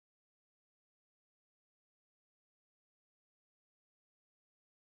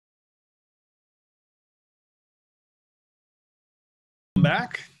Welcome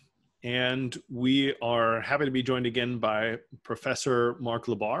back. And we are happy to be joined again by Professor Mark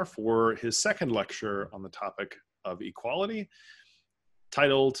LeBar for his second lecture on the topic of equality,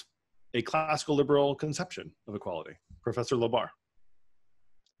 titled A Classical Liberal Conception of Equality. Professor LeBar.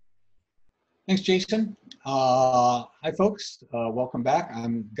 Thanks, Jason. Hi, folks. Welcome back.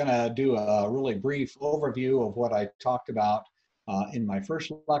 I'm going to do a really brief overview of what I talked about in my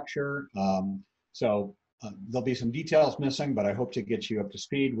first lecture. There'll be some details missing, but I hope to get you up to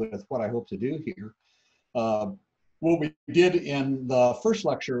speed with what I hope to do here. What we did in the first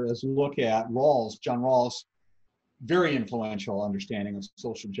lecture is look at John Rawls' very influential understanding of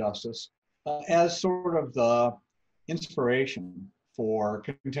social justice as sort of the inspiration for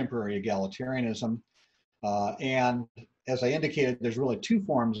contemporary egalitarianism. And as I indicated, there's really two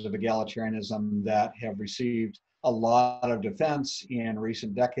forms of egalitarianism that have received a lot of defense in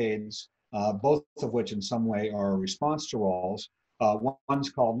recent decades, both of which in some way are a response to Rawls. One's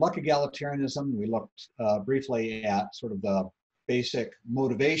called luck egalitarianism. We looked briefly at sort of the basic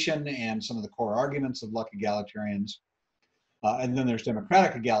motivation and some of the core arguments of luck egalitarians. And then there's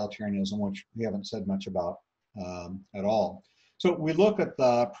democratic egalitarianism, which we haven't said much about at all. So we look at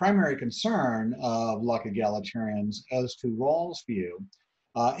the primary concern of luck egalitarians as to Rawls' view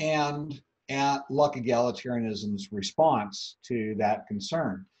and at luck egalitarianism's response to that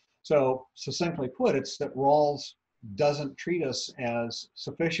concern. So succinctly put, it's that Rawls doesn't treat us as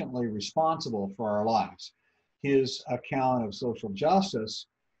sufficiently responsible for our lives. His account of social justice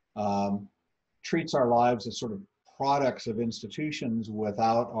treats our lives as sort of products of institutions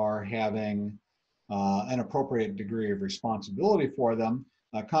without our having an appropriate degree of responsibility for them.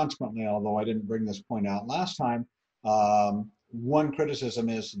 Consequently, although I didn't bring this point out last time, one criticism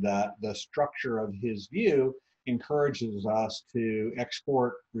is that the structure of his view encourages us to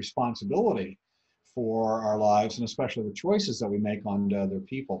export responsibility for our lives, and especially the choices that we make onto other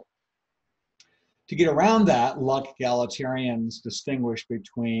people. To get around that, luck egalitarians distinguish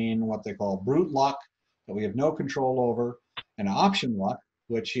between what they call brute luck, that we have no control over, and option luck,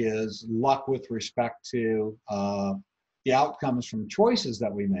 which is luck with respect to the outcomes from choices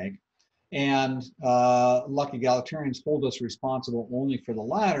that we make. And luck egalitarians hold us responsible only for the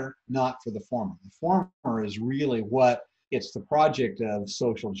latter, not for the former. The former is really what it's the project of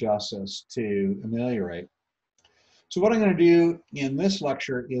social justice to ameliorate. So what I'm going to do in this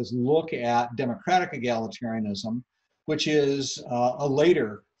lecture is look at democratic egalitarianism, which is a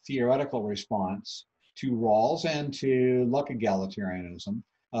later theoretical response to Rawls and to luck egalitarianism.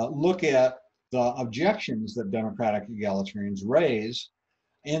 Look at the objections that democratic egalitarians raise,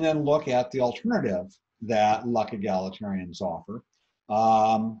 and then look at the alternative that luck egalitarians offer.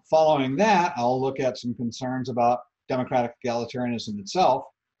 Following that, I'll look at some concerns about democratic egalitarianism itself,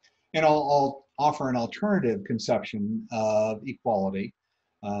 and I'll offer an alternative conception of equality,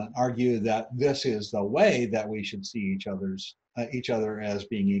 argue that this is the way that we should see each other as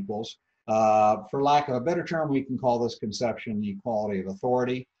being equals. For lack of a better term, we can call this conception equality of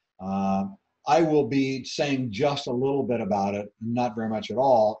authority. I will be saying just a little bit about it, not very much at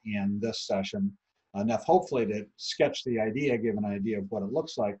all in this session, enough hopefully to sketch the idea, give an idea of what it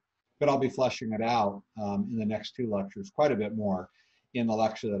looks like, but I'll be fleshing it out in the next two lectures quite a bit more in the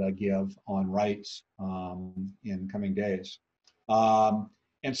lecture that I give on rights in coming days.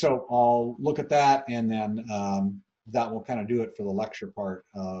 And so I'll look at that, and then that will kind of do it for the lecture part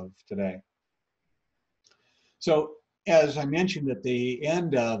of today. So as I mentioned at the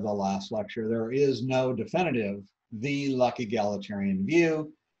end of the last lecture, there is no definitive the luck egalitarian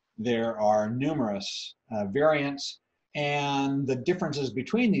view. There are numerous variants, and the differences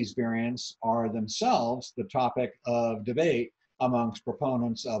between these variants are themselves the topic of debate amongst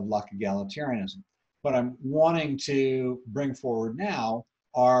proponents of luck egalitarianism. What I'm wanting to bring forward now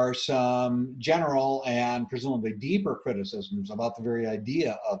are some general and presumably deeper criticisms about the very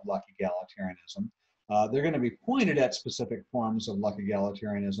idea of luck egalitarianism. They're going to be pointed at specific forms of luck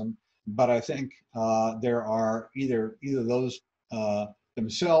egalitarianism, but I think there are either those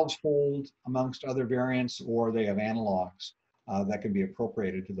themselves hold amongst other variants, or they have analogs that can be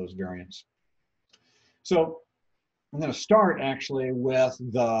appropriated to those variants. So I'm going to start actually with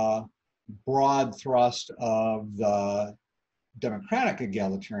the broad thrust of the democratic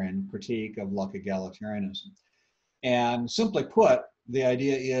egalitarian critique of luck egalitarianism. And simply put, the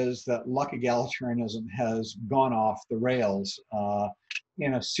idea is that luck egalitarianism has gone off the rails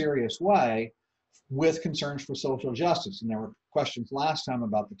in a serious way with concerns for social justice. And there were questions last time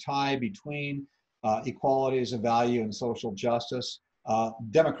about the tie between equality as a value and social justice.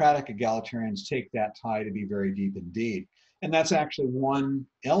 Democratic egalitarians take that tie to be very deep indeed. And that's actually one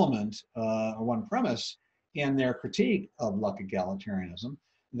element or one premise in their critique of luck egalitarianism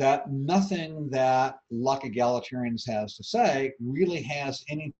that nothing that luck egalitarians has to say really has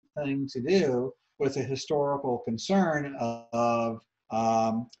anything to do with the historical concern of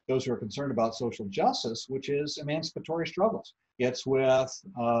those who are concerned about social justice, which is emancipatory struggles. It's with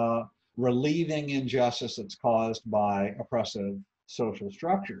relieving injustice that's caused by oppressive social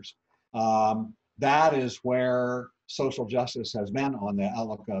structures. That is where social justice has been on the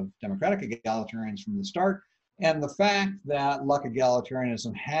outlook of democratic egalitarians from the start. And the fact that luck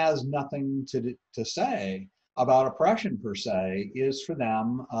egalitarianism has nothing to say about oppression per se is for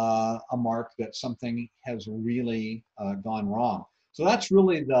them a mark that something has really gone wrong. So that's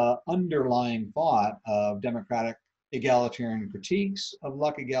really the underlying thought of democratic egalitarian critiques of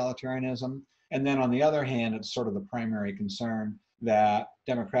luck egalitarianism. And then on the other hand, it's sort of the primary concern that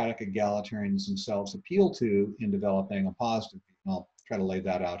democratic egalitarians themselves appeal to in developing a positive view. And I'll try to lay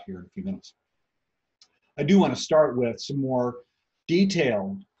that out here in a few minutes. I do want to start with some more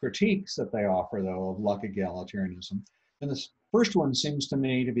detailed critiques that they offer, though, of luck egalitarianism. And this first one seems to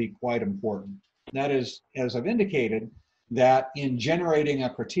me to be quite important. That is, as I've indicated, that in generating a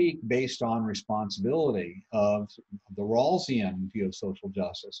critique based on responsibility of the Rawlsian view of social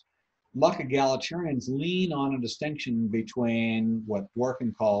justice, luck egalitarians lean on a distinction between what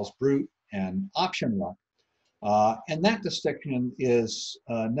Dworkin calls brute and option luck. And that distinction is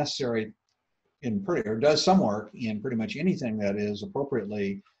necessary or does some work in pretty much anything that is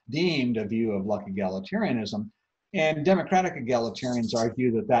appropriately deemed a view of luck egalitarianism. And democratic egalitarians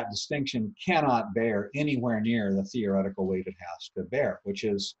argue that that distinction cannot bear anywhere near the theoretical weight it has to bear, which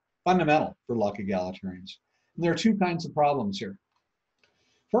is fundamental for luck egalitarians. And there are two kinds of problems here.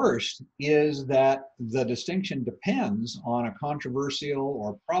 First is that the distinction depends on a controversial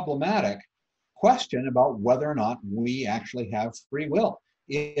or problematic question about whether or not we actually have free will.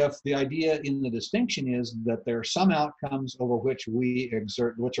 If the idea in the distinction is that there are some outcomes over which we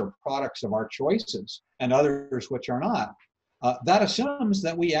exert, which are products of our choices, and others which are not, that assumes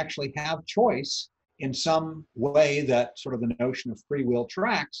that we actually have choice in some way that sort of the notion of free will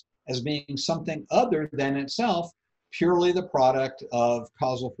tracks as being something other than itself purely the product of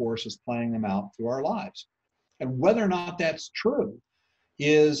causal forces playing them out through our lives. And whether or not that's true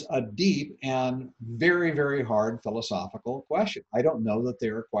is a deep and very, very hard philosophical question. I don't know that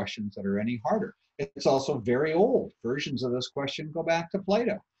there are questions that are any harder. It's also very old. Versions of this question go back to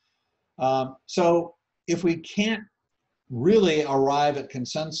Plato. So if we can't really arrive at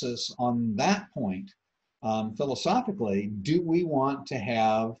consensus on that point, philosophically, do we want to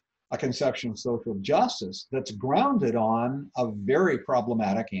have a conception of social justice that's grounded on a very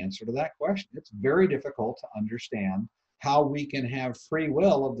problematic answer to that question? It's very difficult to understand how we can have free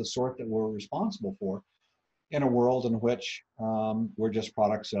will of the sort that we're responsible for in a world in which we're just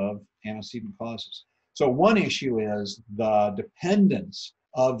products of antecedent causes. So one issue is the dependence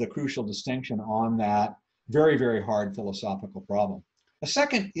of the crucial distinction on that very, very hard philosophical problem. A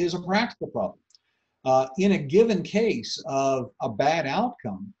second is a practical problem. In a given case of a bad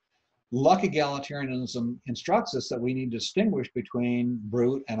outcome, luck egalitarianism instructs us that we need to distinguish between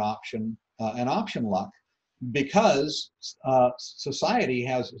brute and option luck, because society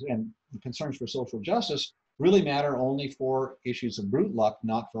has, and concerns for social justice really matter only for issues of brute luck,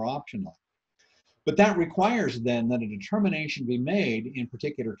 not for option luck. But that requires then that a determination be made in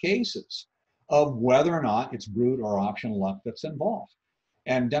particular cases of whether or not it's brute or option luck that's involved.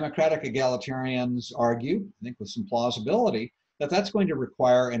 And democratic egalitarians argue, I think with some plausibility, that that's going to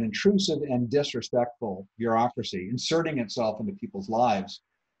require an intrusive and disrespectful bureaucracy inserting itself into people's lives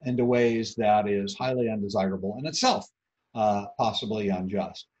into ways that is highly undesirable and itself possibly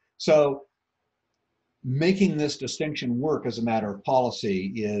unjust. So making this distinction work as a matter of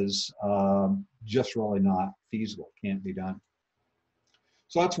policy is just really not feasible, can't be done.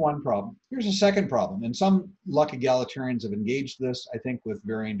 So that's one problem. Here's a second problem, and some luck egalitarians have engaged this, I think, with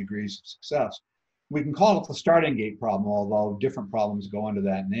varying degrees of success. We can call it the starting gate problem, although different problems go under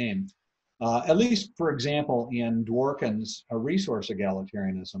that name. At least, for example, in Dworkin's resource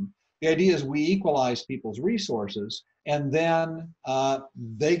egalitarianism, the idea is we equalize people's resources, and then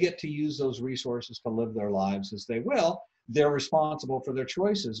they get to use those resources to live their lives as they will. They're responsible for their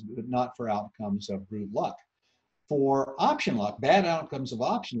choices, but not for outcomes of brute luck. For option luck, bad outcomes of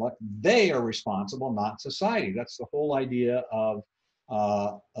option luck, they are responsible, not society. That's the whole idea of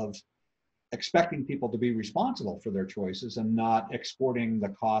expecting people to be responsible for their choices and not exporting the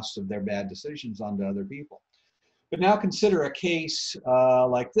costs of their bad decisions onto other people. But now consider a case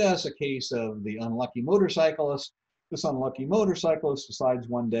like this, a case of the unlucky motorcyclist. This unlucky motorcyclist decides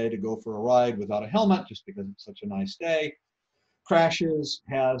one day to go for a ride without a helmet just because it's such a nice day, crashes,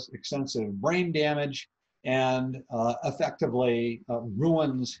 has extensive brain damage, and effectively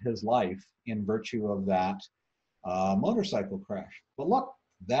ruins his life in virtue of that motorcycle crash. But look,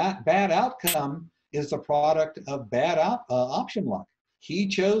 that bad outcome is the product of bad option luck. He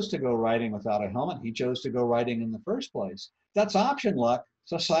chose to go riding without a helmet. He chose to go riding in the first place. That's option luck.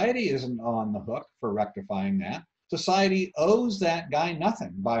 Society isn't on the hook for rectifying that. Society owes that guy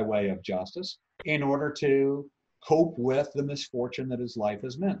nothing by way of justice in order to cope with the misfortune that his life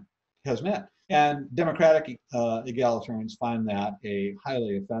has met. And democratic egalitarians find that a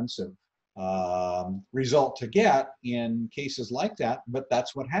highly offensive result to get in cases like that, but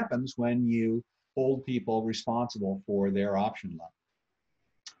that's what happens when you hold people responsible for their option luck.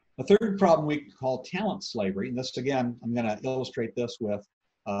 The third problem we call talent slavery, and this again, I'm going to illustrate this with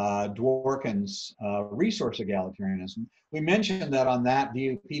Dworkin's resource egalitarianism. We mentioned that on that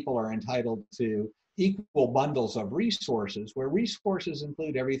view, people are entitled to equal bundles of resources, where resources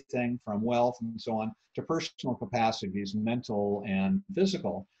include everything from wealth and so on to personal capacities, mental and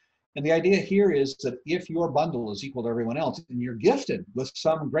physical. And the idea here is that if your bundle is equal to everyone else and you're gifted with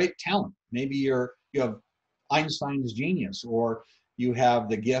some great talent, maybe you have Einstein's genius, or you have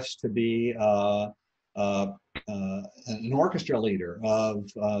the gifts to be an orchestra leader of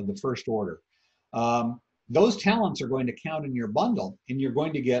the first order. Those talents are going to count in your bundle, and you're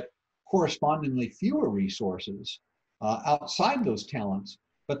going to get correspondingly fewer resources outside those talents,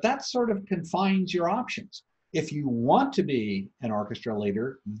 but that sort of confines your options. If you want to be an orchestra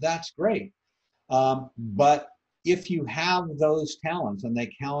leader, that's great. But if you have those talents and they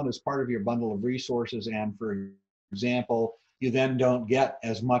count as part of your bundle of resources, and for example, you then don't get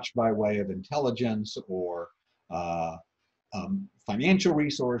as much by way of intelligence or financial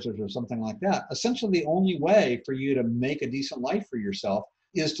resources or something like that, essentially the only way for you to make a decent life for yourself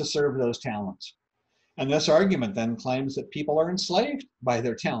is to serve those talents. And this argument then claims that people are enslaved by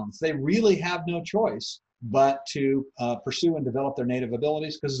their talents. They really have no choice but to pursue and develop their native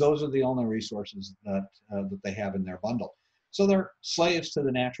abilities, because those are the only resources that they have in their bundle. So they're slaves to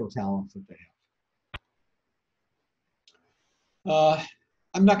the natural talents that they have.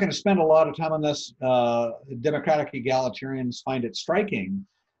 I'm not going to spend a lot of time on this. Democratic egalitarians find it striking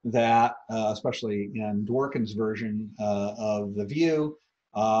that, especially in Dworkin's version of the view,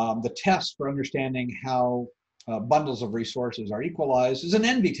 the test for understanding how bundles of resources are equalized is an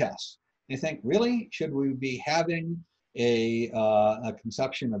envy test. You think, really, should we be having a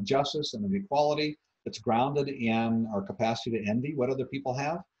conception of justice and of equality that's grounded in our capacity to envy what other people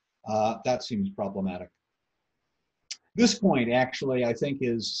have? That seems problematic. This point, actually, I think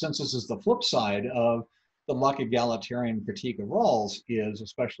is, since this is the flip side of the luck egalitarian critique of Rawls, is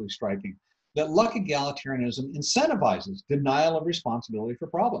especially striking. That luck egalitarianism incentivizes denial of responsibility for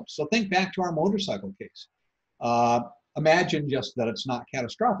problems. So think back to our motorcycle case. Imagine just that it's not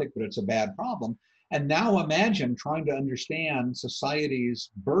catastrophic, but it's a bad problem. And now imagine trying to understand society's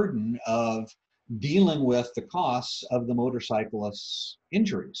burden of dealing with the costs of the motorcyclist's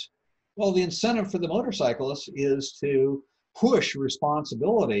injuries. Well, the incentive for the motorcyclist is to push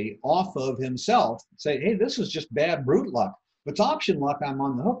responsibility off of himself, say, hey, this is just bad brute luck. If it's option luck, I'm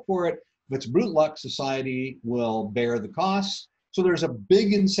on the hook for it. If it's brute luck, society will bear the costs. So there's a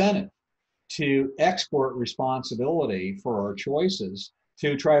big incentive to export responsibility for our choices,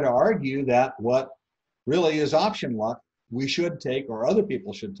 to try to argue that what really is option luck, we should take, or other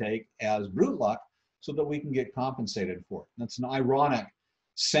people should take, as brute luck, so that we can get compensated for it. That's an ironic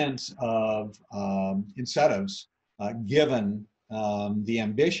sense of incentives given the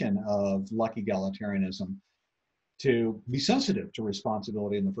ambition of luck egalitarianism to be sensitive to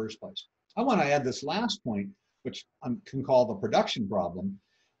responsibility in the first place. I want to add this last point, which I can call the production problem,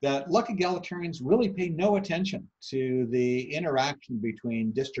 that luck egalitarians really pay no attention to the interaction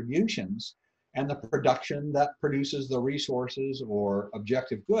between distributions and the production that produces the resources or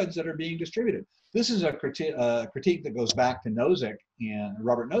objective goods that are being distributed. This is a critique that goes back to Nozick, and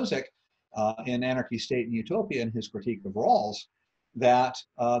Robert Nozick in Anarchy, State, and Utopia, in his critique of Rawls, that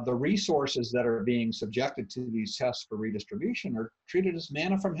the resources that are being subjected to these tests for redistribution are treated as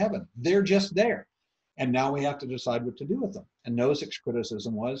manna from heaven. They're just there. And now we have to decide what to do with them. And Nozick's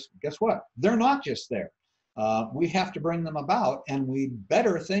criticism was, guess what? They're not just there. We have to bring them about, and we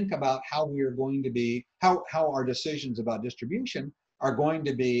better think about how we are going to be, how our decisions about distribution are going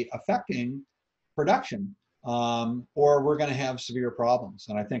to be affecting production, or we're going to have severe problems.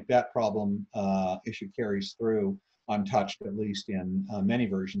 And I think that problem issue carries through untouched, at least in many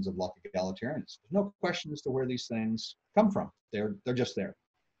versions of luck egalitarianism. There's no question as to where these things come from. They're just there.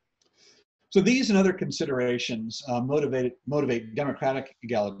 So these and other considerations motivate democratic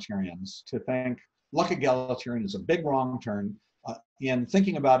egalitarians to think luck egalitarian is a big wrong turn. in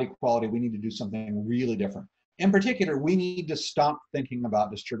thinking about equality, we need to do something really different. In particular, we need to stop thinking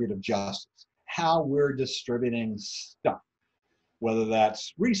about distributive justice, how we're distributing stuff, whether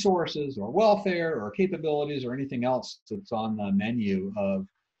that's resources or welfare or capabilities or anything else that's on the menu of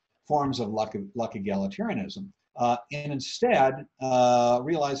forms of luck egalitarianism. And instead,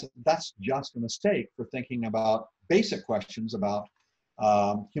 realize that that's just a mistake for thinking about basic questions about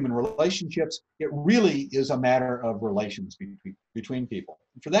human relationships. It really is a matter of relations between people.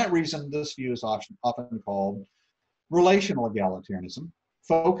 And for that reason, this view is often called relational egalitarianism,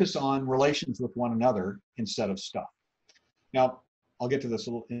 focus on relations with one another instead of stuff. Now, I'll get to this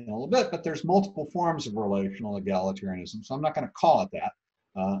in a little bit, but there's multiple forms of relational egalitarianism, so I'm not going to call it that.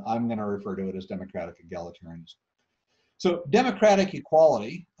 I'm going to refer to it as democratic egalitarianism. So democratic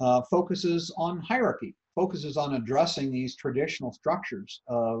equality focuses on hierarchy, focuses on addressing these traditional structures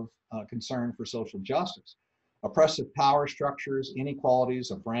of concern for social justice, oppressive power structures, inequalities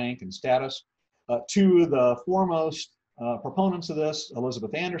of rank and status. Two of the foremost proponents of this,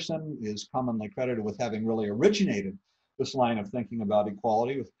 Elizabeth Anderson, is commonly credited with having really originated this line of thinking about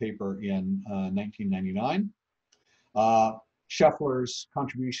equality with a paper in 1999. Scheffler's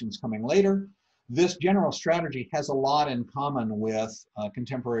contributions coming later. This general strategy has a lot in common with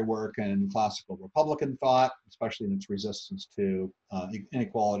contemporary work in classical Republican thought, especially in its resistance to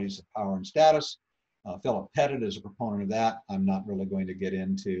inequalities of power and status. Philip Pettit is a proponent of that. I'm not really going to get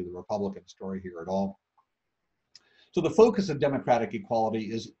into the Republican story here at all. So the focus of democratic equality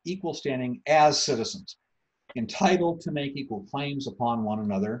is equal standing as citizens, entitled to make equal claims upon one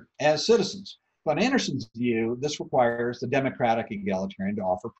another as citizens. But in Anderson's view, this requires the democratic egalitarian to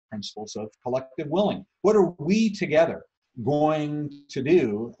offer principles of collective willing. What are we together going to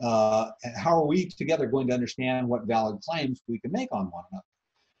do? How are we together going to understand what valid claims we can make on one another?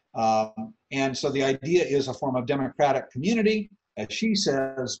 And so the idea is a form of democratic community, as she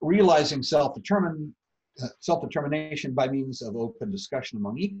says, realizing self-determination by means of open discussion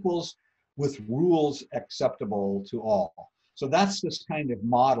among equals with rules acceptable to all. So that's this kind of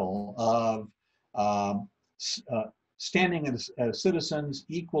model of standing as citizens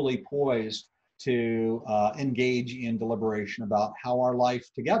equally poised to engage in deliberation about how our life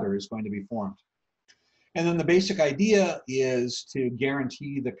together is going to be formed. And then the basic idea is to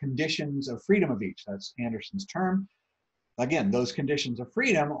guarantee the conditions of freedom of each. That's Anderson's term. Again, those conditions of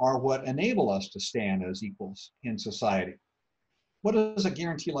freedom are what enable us to stand as equals in society. What does a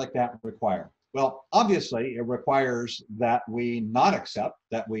guarantee like that require? Well, obviously, it requires that we not accept,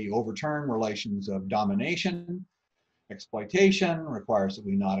 that we overturn relations of domination, exploitation, requires that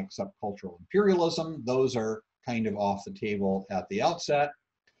we not accept cultural imperialism. Those are kind of off the table at the outset.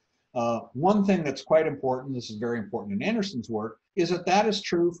 One thing that's quite important, this is very important in Anderson's work, is that that is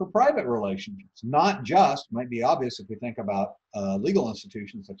true for private relationships, not just, might be obvious if we think about legal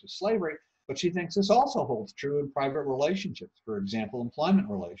institutions such as slavery, but she thinks this also holds true in private relationships, for example, employment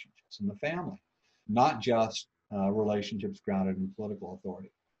relationships in the family, not just relationships grounded in political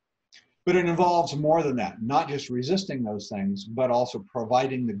authority. But it involves more than that, not just resisting those things, but also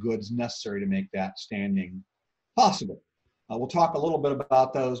providing the goods necessary to make that standing possible. We'll talk a little bit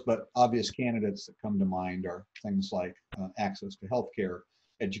about those, but obvious candidates that come to mind are things like access to healthcare,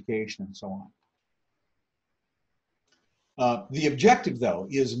 education, and so on. The objective, though,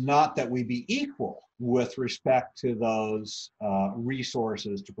 is not that we be equal with respect to those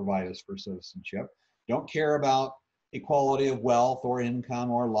resources to provide us for citizenship. Don't care about equality of wealth or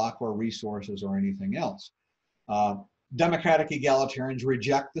income or luck or resources or anything else. Democratic egalitarians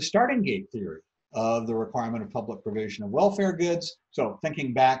reject the starting gate theory of the requirement of public provision of welfare goods. So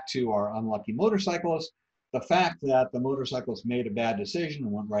thinking back to our unlucky motorcyclist, the fact that the motorcyclist made a bad decision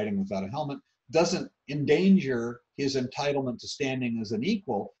and went riding without a helmet doesn't endanger his entitlement to standing as an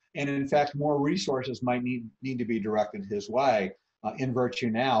equal. And in fact, more resources might need to be directed his way in virtue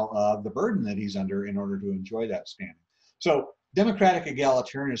now of the burden that he's under in order to enjoy that standing. So democratic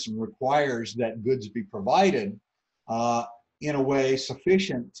egalitarianism requires that goods be provided in a way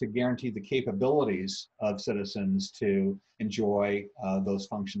sufficient to guarantee the capabilities of citizens to enjoy those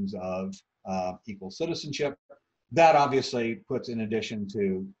functions of equal citizenship. That obviously puts, in addition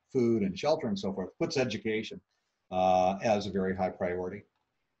to food and shelter and so forth, puts education as a very high priority.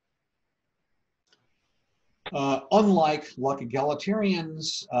 Unlike luck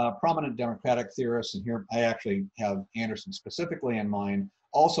egalitarians, prominent democratic theorists, and here I actually have Anderson specifically in mind,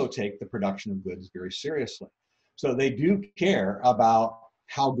 also take the production of goods very seriously. So they do care about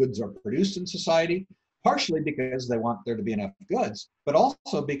how goods are produced in society, partially because they want there to be enough goods, but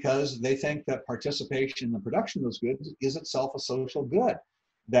also because they think that participation in the production of those goods is itself a social good.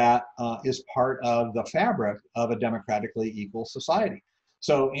 that is part of the fabric of a democratically equal society.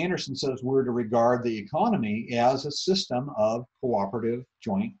 So Anderson says we're to regard the economy as a system of cooperative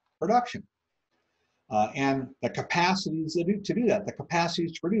joint production. And the capacities to do that, the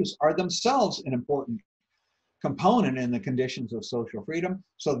capacities to produce, are themselves an important component in the conditions of social freedom.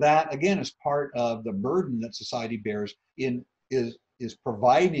 So that, again, is part of the burden that society bears in is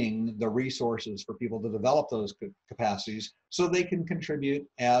providing the resources for people to develop those capacities so they can contribute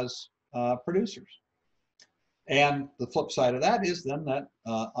as producers. And the flip side of that is then that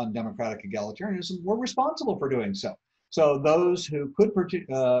on democratic egalitarianism, we're responsible for doing so. So those who could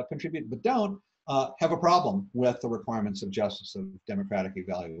contribute but don't have a problem with the requirements of justice, of democratic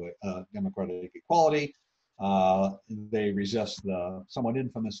equality. They resist the somewhat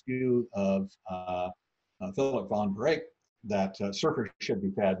infamous view of Philip von Break that surfers should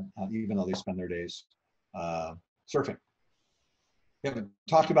be fed even though they spend their days surfing. We haven't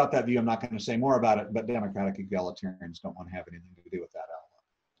talked about that view. I'm not going to say more about it, but democratic egalitarians don't want to have anything to do with that outlook.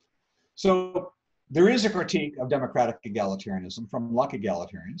 So there is a critique of democratic egalitarianism from luck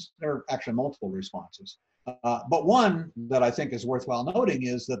egalitarians. There are actually multiple responses. But one that I think is worthwhile noting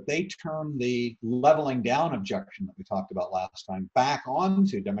is that they turn the leveling down objection that we talked about last time back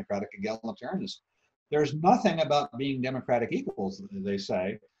onto democratic egalitarianism. There's nothing about being democratic equals, they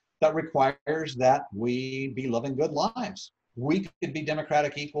say, that requires that we be living good lives. We could be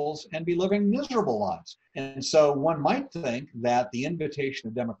democratic equals and be living miserable lives. And so one might think that the invitation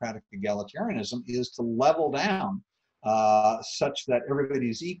of democratic egalitarianism is to level down such that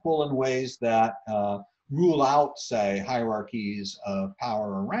everybody's equal in ways that rule out, say, hierarchies of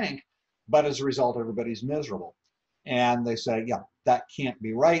power or rank, but as a result, everybody's miserable. And they say, yeah, that can't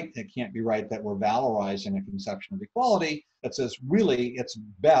be right. It can't be right that we're valorizing a conception of equality that says, really, it's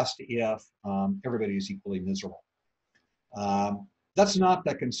best if everybody's equally miserable. That's not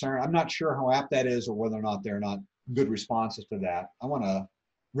the concern. I'm not sure how apt that is or whether or not there are not good responses to that. I want to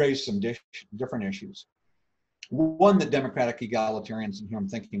raise some different issues. One that democratic egalitarians, and here I'm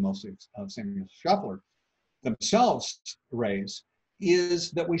thinking mostly of Samuel Scheffler, themselves raise is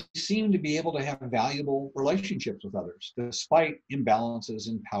that we seem to be able to have valuable relationships with others despite imbalances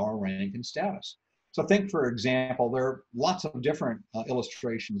in power, rank, and status. So think, for example, there are lots of different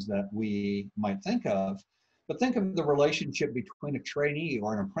illustrations that we might think of, but think of the relationship between a trainee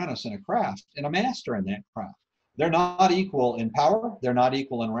or an apprentice in a craft and a master in that craft. They're not equal in power, they're not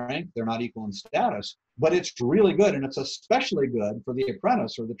equal in rank, they're not equal in status, but it's really good, and it's especially good for the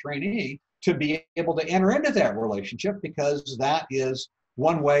apprentice or the trainee to be able to enter into that relationship, because that is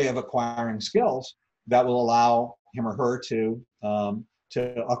one way of acquiring skills that will allow him or her to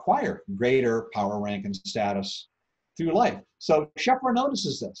acquire greater power, rank, and status through life. So Scheffler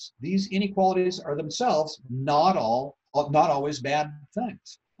notices this. These inequalities are themselves not always bad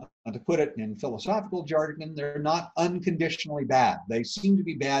things. To put it in philosophical jargon, they're not unconditionally bad. They seem to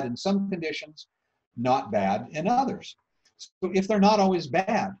be bad in some conditions, not bad in others. So if they're not always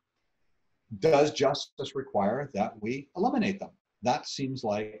bad, does justice require that we eliminate them? That seems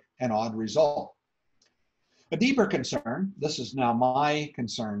like an odd result. A deeper concern, this is now my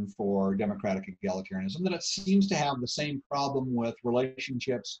concern for democratic egalitarianism, that it seems to have the same problem with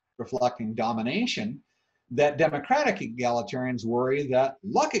relationships reflecting domination that democratic egalitarians worry that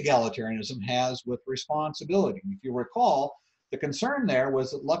luck egalitarianism has with responsibility. If you recall, the concern there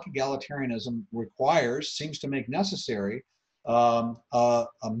was that luck egalitarianism seems to make necessary a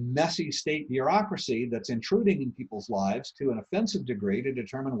messy state bureaucracy that's intruding in people's lives to an offensive degree to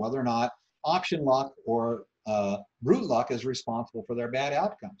determine whether or not option luck or brute luck is responsible for their bad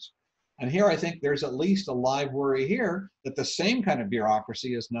outcomes. And here I think there's at least a live worry here that the same kind of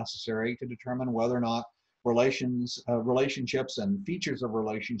bureaucracy is necessary to determine whether or not relationships and features of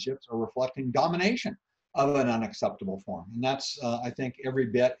relationships are reflecting domination of an unacceptable form. And that's, I think, every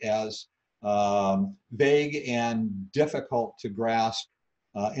bit as vague and difficult to grasp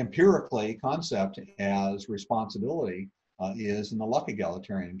empirically concept as responsibility is in the luck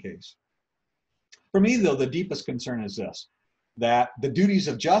egalitarian case. For me, though, the deepest concern is this, that the duties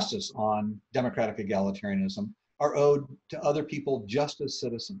of justice on democratic egalitarianism are owed to other people just as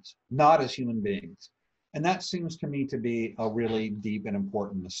citizens, not as human beings. And that seems to me to be a really deep and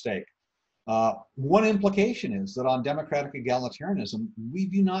important mistake. One implication is that on democratic egalitarianism, we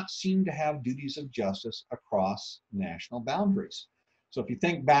do not seem to have duties of justice across national boundaries. So if you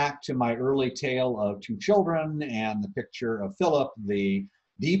think back to my early tale of two children and the picture of Philip, the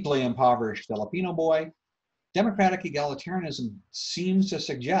deeply impoverished Filipino boy, democratic egalitarianism seems to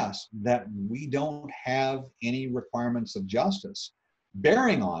suggest that we don't have any requirements of justice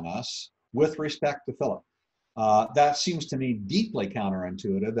bearing on us with respect to Philip. that seems to me deeply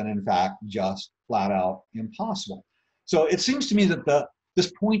counterintuitive and in fact just flat out impossible. So it seems to me that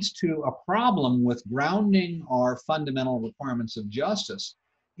this points to a problem with grounding our fundamental requirements of justice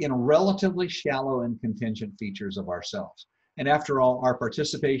in relatively shallow and contingent features of ourselves. And after all, our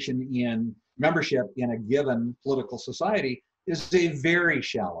participation in membership in a given political society is a very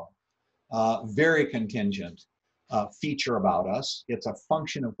shallow, very contingent feature about us. It's a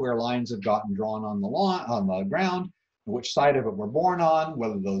function of where lines have gotten drawn on the ground, which side of it we're born on,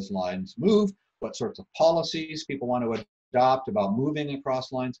 whether those lines move, what sorts of policies people want to adopt about moving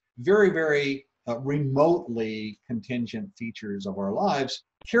across lines. Very, very remotely contingent features of our lives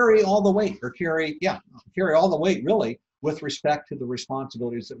carry all the weight, or carry all the weight really with respect to the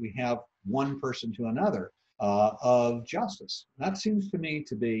responsibilities that we have one person to another of justice. That seems to me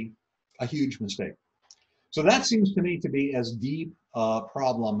to be a huge mistake. So that seems to me to be as deep a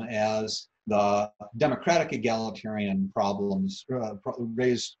problem as the democratic egalitarian problems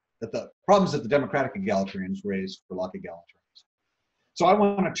raised, the problems that the democratic egalitarians raised for Locke egalitarians. So I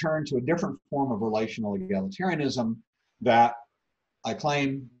want to turn to a different form of relational egalitarianism that I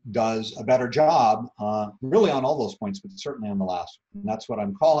claim does a better job really on all those points, but certainly on the last. And that's what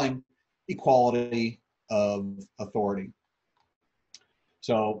I'm calling equality of authority.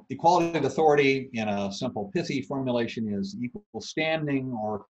 So equality of authority in a simple pithy formulation is equal standing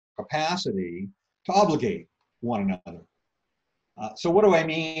or capacity to obligate one another. So what do I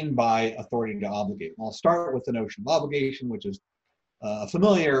mean by authority to obligate? Well, I'll start with the notion of obligation, which is a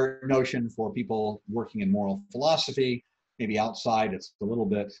familiar notion for people working in moral philosophy. Maybe outside it's a little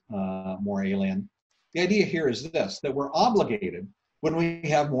bit more alien. The idea here is this, that we're obligated when we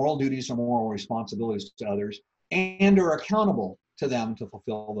have moral duties or moral responsibilities to others and are accountable to them to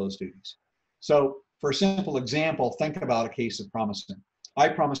fulfill those duties. So for a simple example, think about a case of promising. I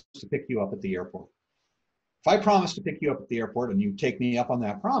promise to pick you up at the airport. If I promise to pick you up at the airport and you take me up on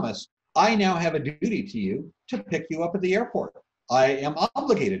that promise, I now have a duty to you to pick you up at the airport. I am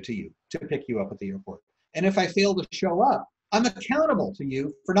obligated to you to pick you up at the airport. And if I fail to show up, I'm accountable to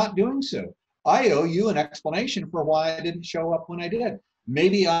you for not doing so. I owe you an explanation for why I didn't show up when I did.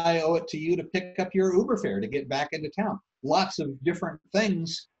 Maybe I owe it to you to pick up your Uber fare to get back into town. Lots of different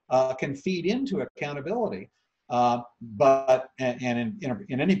things can feed into accountability, in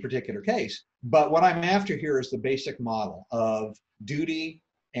any particular case. But what I'm after here is the basic model of duty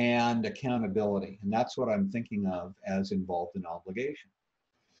and accountability. And that's what I'm thinking of as involved in obligation.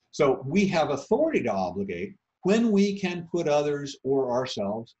 So we have authority to obligate when we can put others or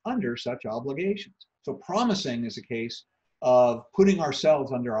ourselves under such obligations. So promising is a case of putting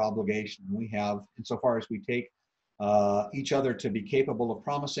ourselves under obligation. We have, insofar as we take each other to be capable of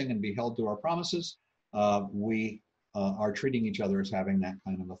promising and be held to our promises, we are treating each other as having that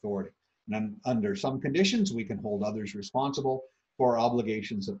kind of authority. And then under some conditions, we can hold others responsible for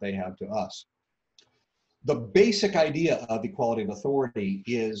obligations that they have to us. The basic idea of equality of authority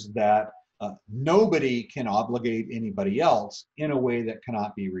is that nobody can obligate anybody else in a way that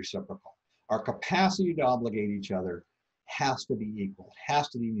cannot be reciprocal. Our capacity to obligate each other has to be equal, has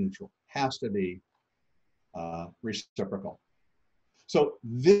to be mutual, has to be reciprocal. So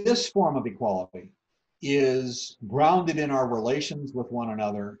this form of equality is grounded in our relations with one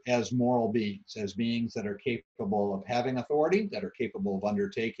another as moral beings, as beings that are capable of having authority, that are capable of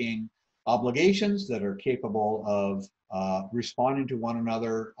undertaking obligations, that are capable of responding to one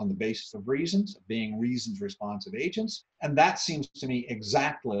another on the basis of reasons, of being reasons responsive agents. And that seems to me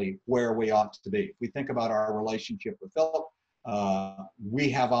exactly where we ought to be. If we think about our relationship with Philip, we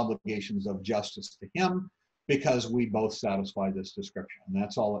have obligations of justice to him because we both satisfy this description. And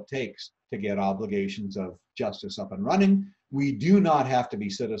that's all it takes to get obligations of justice up and running. We do not have to be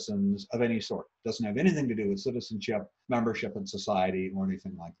citizens of any sort. It doesn't have anything to do with citizenship, membership in society, or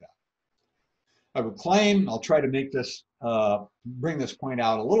anything like that. I would claim, I'll try to make this, bring this point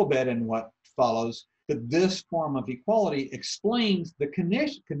out a little bit in what follows, that this form of equality explains the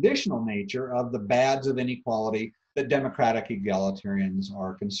conditional nature of the bads of inequality that democratic egalitarians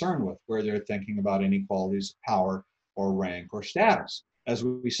are concerned with, where they're thinking about inequalities of power or rank or status. As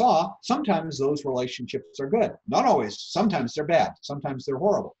we saw, sometimes those relationships are good. Not always. Sometimes they're bad. Sometimes they're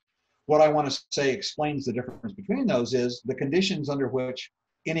horrible. What I want to say explains the difference between those is the conditions under which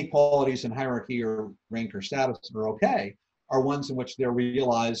inequalities in hierarchy or rank or status are okay are ones in which they're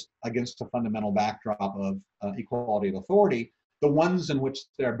realized against a fundamental backdrop of equality of authority. The ones in which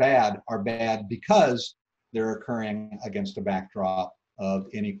they're bad are bad because they're occurring against a backdrop of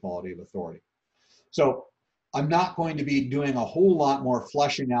inequality of authority. So I'm not going to be doing a whole lot more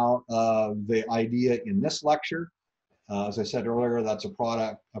fleshing out of the idea in this lecture. As I said earlier, that's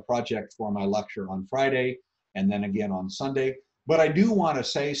a project for my lecture on Friday. and then again on Sunday. But I do want to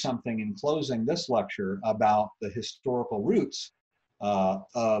say something in closing this lecture about the historical roots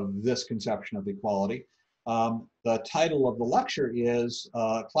of this conception of equality. The title of the lecture is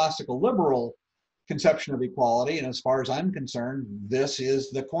Classical Liberal Conception of Equality, and as far as I'm concerned, this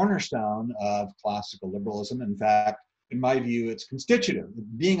is the cornerstone of classical liberalism. In fact, in my view, it's constitutive.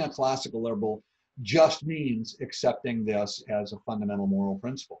 Being a classical liberal just means accepting this as a fundamental moral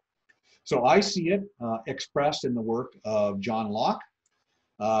principle. So I see it expressed in the work of John Locke.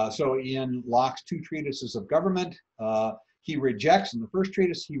 So in Locke's two treatises of government, he rejects, in the first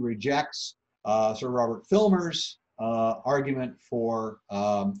treatise, he rejects Sir Robert Filmer's argument for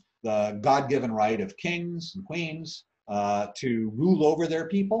the God-given right of kings and queens to rule over their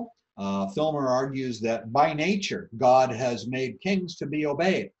people. Filmer argues that by nature, God has made kings to be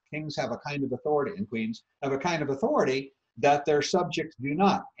obeyed. Kings have a kind of authority, and queens have a kind of authority that their subjects do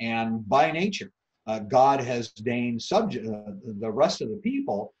not. And by nature, God has deigned the rest of the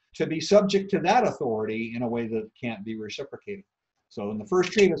people to be subject to that authority in a way that can't be reciprocated. So in the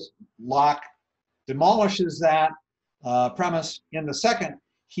first treatise, Locke demolishes that premise. In the second,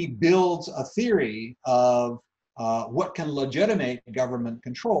 he builds a theory of what can legitimate government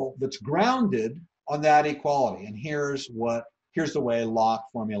control that's grounded on that equality. And here's the way Locke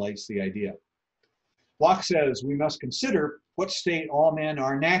formulates the idea. Locke says we must consider what state all men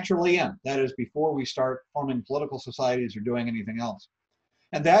are naturally in. That is, before we start forming political societies or doing anything else.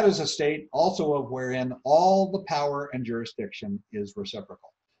 And that is a state also of wherein all the power and jurisdiction is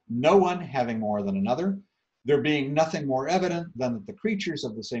reciprocal. No one having more than another, there being nothing more evident than that the creatures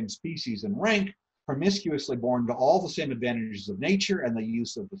of the same species and rank, promiscuously born to all the same advantages of nature and the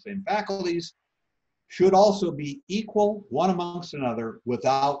use of the same faculties, should also be equal one amongst another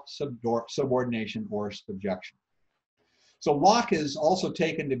without subordination or subjection. So Locke is also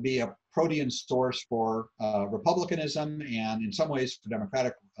taken to be a protean source for republicanism and in some ways for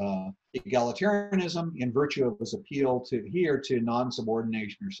democratic egalitarianism in virtue of his appeal to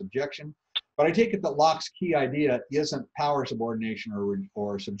non-subordination or subjection. But I take it that Locke's key idea isn't power subordination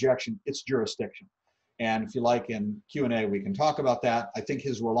or subjection, it's jurisdiction. And if you like, in Q&A, we can talk about that. I think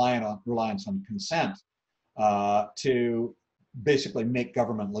his reliance on consent to basically make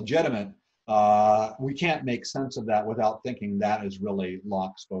government legitimate, we can't make sense of that without thinking that is really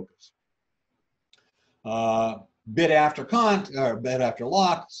Locke's focus. Bit after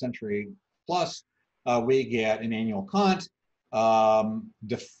Locke, century plus, we get Immanuel Kant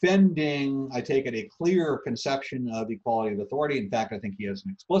defending, I take it, a clear conception of equality of authority. In fact, I think he has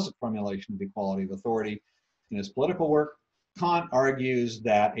an explicit formulation of equality of authority in his political work. Kant argues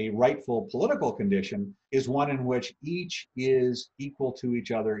that a rightful political condition is one in which each is equal to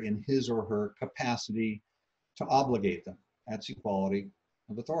each other in his or her capacity to obligate them. That's equality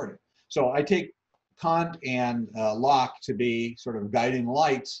of authority. So I take Kant and Locke to be sort of guiding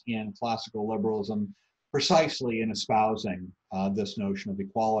lights in classical liberalism, precisely in espousing this notion of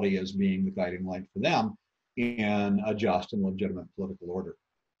equality as being the guiding light for them in a just and legitimate political order.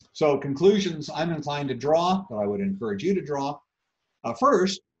 So conclusions I'm inclined to draw, that I would encourage you to draw.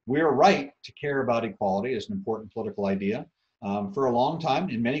 First, we're right to care about equality as an important political idea. For a long time,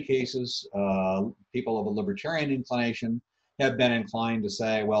 in many cases, people of a libertarian inclination have been inclined to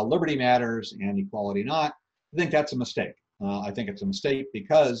say, well, liberty matters and equality not. I think that's a mistake. I think it's a mistake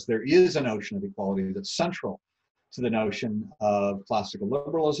because there is a notion of equality that's central to the notion of classical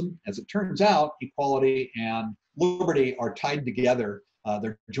liberalism. As it turns out, equality and liberty are tied together.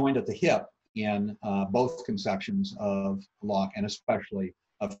 They're joined at the hip in both conceptions of Locke and especially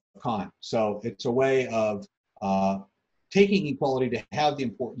of Kant. So it's a way of taking equality to have the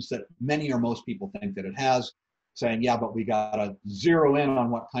importance that many or most people think that it has, saying, yeah, but we gotta zero in on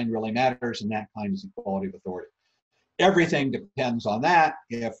what kind really matters, and that kind is equality of authority. Everything depends on that.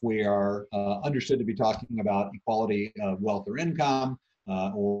 If we are understood to be talking about equality of wealth or income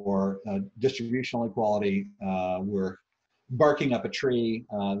or distributional equality, we're barking up a tree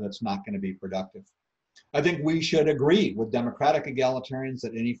that's not going to be productive. I think we should agree with democratic egalitarians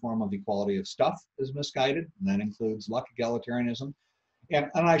that any form of equality of stuff is misguided, and that includes luck egalitarianism. And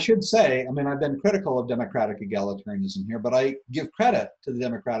I should say, I mean, I've been critical of democratic egalitarianism here, but I give credit to the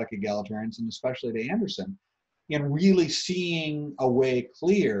democratic egalitarians, and especially to Anderson, in really seeing a way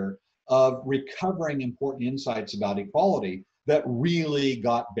clear of recovering important insights about equality that really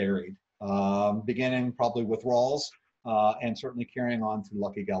got buried, beginning probably with Rawls and certainly carrying on through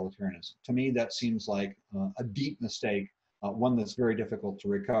luck egalitarianism. To me, that seems like a deep mistake, one that's very difficult to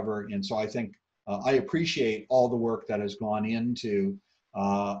recover. And so I think I appreciate all the work that has gone into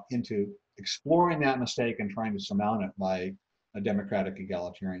exploring that mistake and trying to surmount it by democratic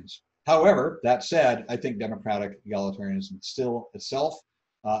egalitarians. However, that said, I think democratic egalitarianism is still itself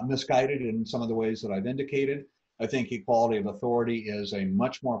misguided in some of the ways that I've indicated. I think equality of authority is a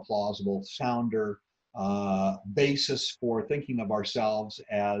much more plausible, sounder basis for thinking of ourselves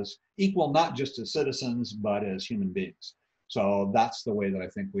as equal, not just as citizens, but as human beings. So that's the way that I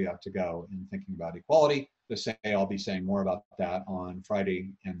think we have to go in thinking about equality. To say, I'll be saying more about that on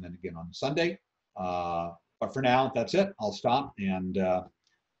Friday and then again on Sunday. But for now, that's it. I'll stop, and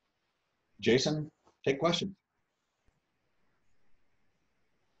Jason, take questions.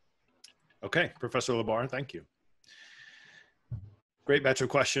 Okay, Professor LeBar, thank you. Great batch of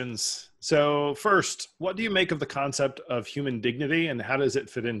questions. So first, what do you make of the concept of human dignity, and how does it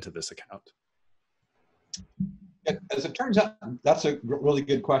fit into this account? As it turns out, that's a really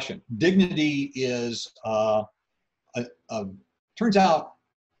good question. Dignity is, turns out,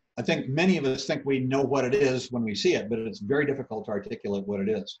 I think many of us think we know what it is when we see it, but it's very difficult to articulate what it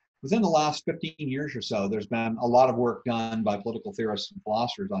is. Within the last 15 years or so, there's been a lot of work done by political theorists and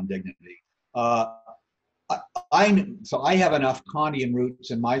philosophers on dignity. So I have enough Kantian roots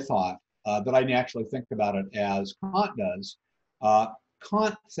in my thought that I naturally think about it as Kant does.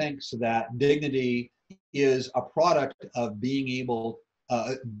 Kant thinks that dignity is a product of being able,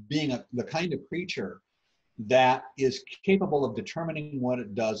 the kind of creature that is capable of determining what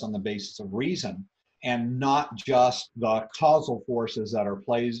it does on the basis of reason, and not just the causal forces that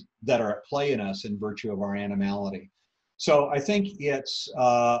are at play in us in virtue of our animality. So I think it's,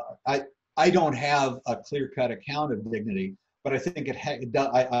 I don't have a clear-cut account of dignity, but I think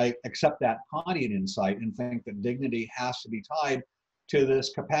I accept that Kantian insight and think that dignity has to be tied to this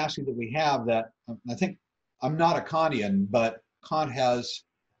capacity that we have that, I think, I'm not a Kantian, but Kant has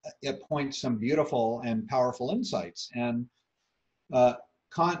at points some beautiful and powerful insights. And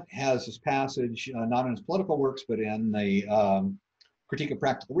Kant has this passage, not in his political works, but in the Critique of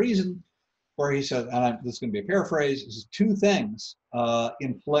Practical Reason, where he says, and this is going to be a paraphrase, is two things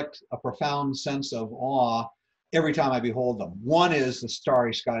inflict a profound sense of awe every time I behold them. One is the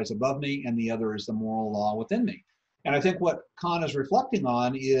starry skies above me, and the other is the moral law within me. And I think what Kant is reflecting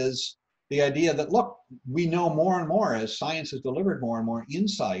on is the idea that, look, we know more and more as science has delivered more and more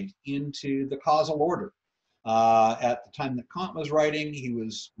insight into the causal order. At the time that Kant was writing, he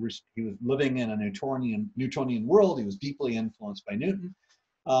was living in a Newtonian world. He was deeply influenced by Newton.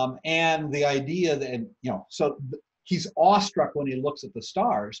 And the idea that, he's awestruck when he looks at the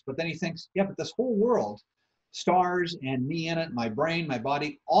stars, but then he thinks, yeah, but this whole world, stars and me in it, my brain, my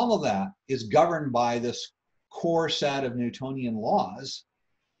body, all of that is governed by this core set of Newtonian laws.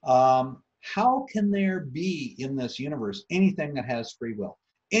 How can there be in this universe anything that has free will?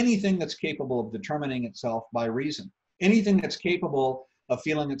 Anything that's capable of determining itself by reason? Anything that's capable of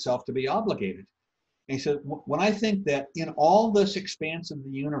feeling itself to be obligated? And he said, when I think that in all this expanse of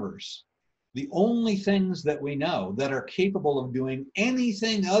the universe, the only things that we know that are capable of doing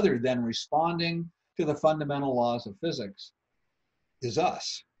anything other than responding to the fundamental laws of physics is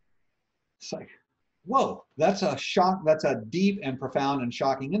us. It's like, whoa, that's a shock. That's a deep and profound and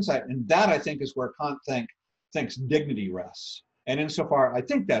shocking insight. And that, I think, is where Kant thinks dignity rests. And insofar, I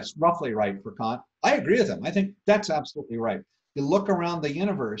think that's roughly right for Kant. I agree with him. I think that's absolutely right. You look around the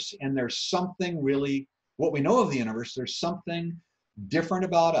universe and there's something really, what we know of the universe, there's something different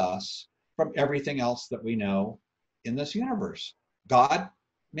about us from everything else that we know in this universe. God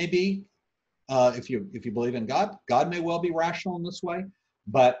may be, if you believe in God, God may well be rational in this way,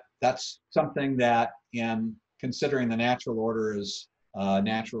 but that's something that, in considering the natural order as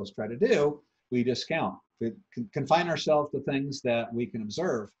naturalists try to do, we discount. We confine ourselves to things that we can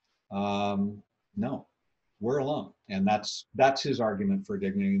observe. No, we're alone. And that's his argument for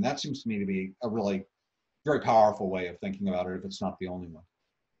dignity. And that seems to me to be a really very powerful way of thinking about it, if it's not the only one.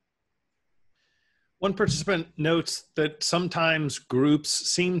 One participant notes that sometimes groups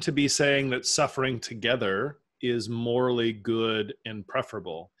seem to be saying that suffering together is morally good and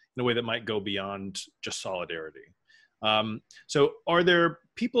preferable in a way that might go beyond just solidarity. So are there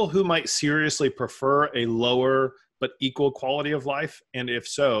people who might seriously prefer a lower but equal quality of life? And if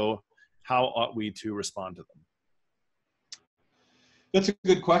so, how ought we to respond to them? That's a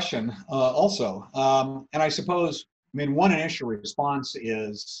good question also. And I suppose, one initial response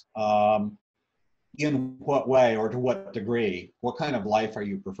is, in what way or to what degree, what kind of life are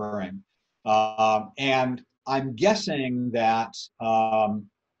you preferring? And I'm guessing that,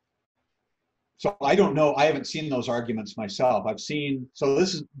 so I don't know, I haven't seen those arguments myself.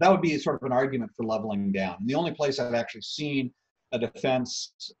 That would be sort of an argument for leveling down. And the only place I've actually seen a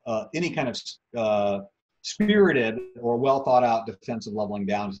defense, any kind of spirited or well thought out defense of leveling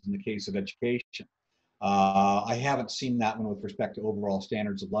down is in the case of education. I haven't seen that one with respect to overall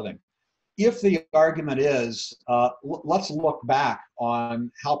standards of living. if the argument is, let's look back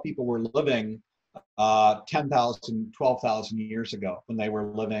on how people were living 10,000, 12,000 years ago when they were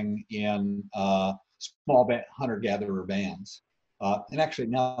living in small hunter-gatherer bands. And actually,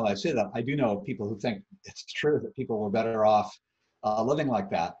 now that I say that, I do know of people who think it's true that people were better off living like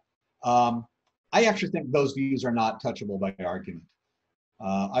that. I actually think those views are not touchable by argument.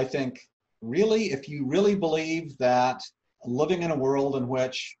 I think really, if you really believe that living in a world in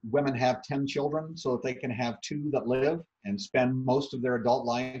which women have 10 children so that they can have 2 that live and spend most of their adult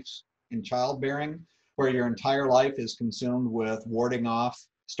lives in childbearing, where your entire life is consumed with warding off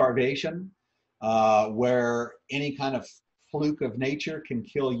starvation, where any kind of fluke of nature can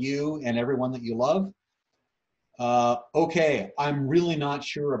kill you and everyone that you love. Okay, I'm really not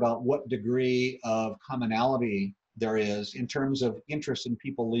sure about what degree of commonality there is in terms of interest in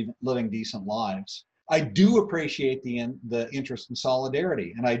people living decent lives. I do appreciate the interest in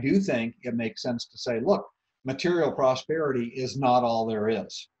solidarity, and I do think it makes sense to say, look, material prosperity is not all there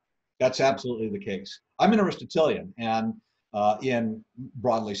is. That's absolutely the case. I'm an Aristotelian, and in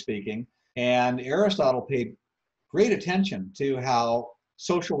broadly speaking, and Aristotle paid great attention to how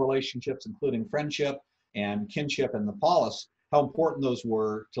social relationships, including friendship and kinship and the polis, how important those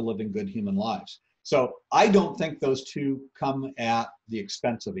were to living good human lives. So I don't think those two come at the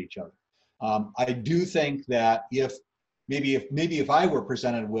expense of each other. I do think that if I were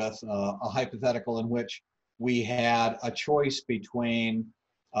presented with a hypothetical in which we had a choice between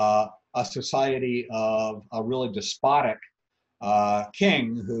a society of a really despotic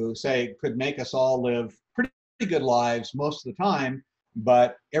king who, say, could make us all live pretty good lives most of the time,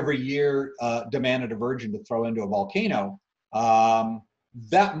 but every year demanded a virgin to throw into a volcano,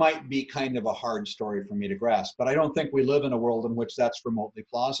 that might be kind of a hard story for me to grasp. But I don't think we live in a world in which that's remotely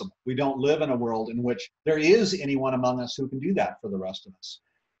plausible. We don't live in a world in which there is anyone among us who can do that for the rest of us.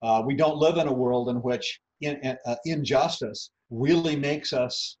 We don't live in a world in which injustice really makes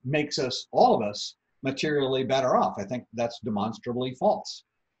us, all of us, materially better off. I think that's demonstrably false.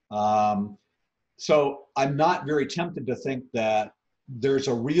 So I'm not very tempted to think that there's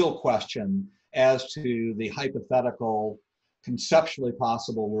a real question as to the hypothetical, conceptually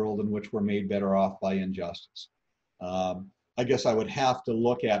possible world in which we're made better off by injustice. I guess I would have to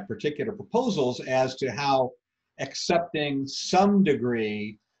look at particular proposals as to how accepting some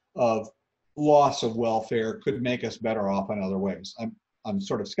degree of loss of welfare could make us better off in other ways. I'm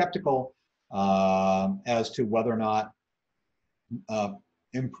sort of skeptical as to whether or not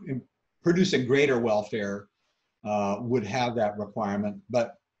producing greater welfare would have that requirement,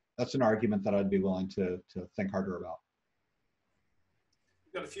 but that's an argument that I'd be willing to think harder about.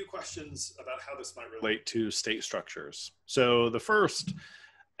 We've got a few questions about how this might relate to state structures. So the first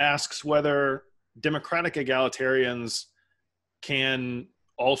asks whether democratic egalitarians can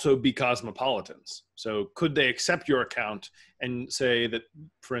also be cosmopolitans. So could they accept your account and say that,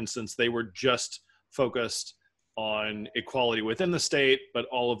 for instance, they were just focused on equality within the state, but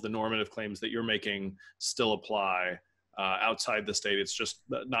all of the normative claims that you're making still apply outside the state? It's just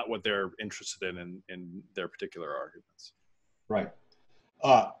not what they're interested in their particular arguments. Right.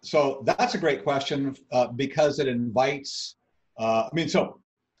 So that's a great question because it invites, so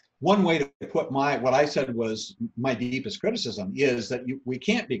one way to put what I said was my deepest criticism is that we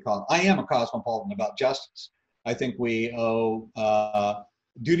can't be I am a cosmopolitan about justice. I think we owe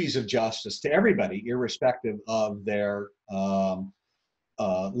duties of justice to everybody, irrespective of their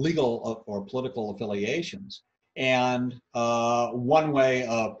legal or political affiliations. And one way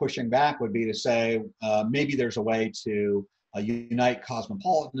of pushing back would be to say maybe there's a way to unite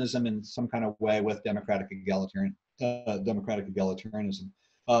cosmopolitanism in some kind of way with democratic egalitarianism.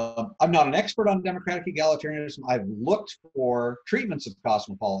 I'm not an expert on democratic egalitarianism. I've looked for treatments of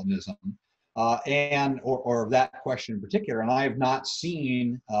cosmopolitanism or that question in particular, and I have not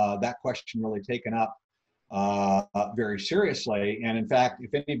seen that question really taken up very seriously. And in fact,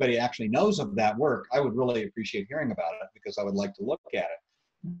 if anybody actually knows of that work, I would really appreciate hearing about it because I would like to look at it.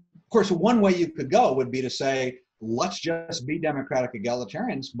 Of course, one way you could go would be to say, let's just be democratic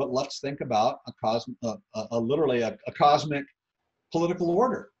egalitarians, but let's think about literally a cosmic political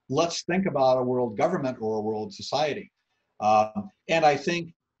order. Let's think about a world government or a world society. And I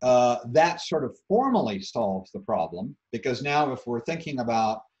think that sort of formally solves the problem, because now if we're thinking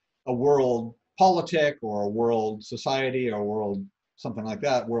about a world politic or a world society or a world something like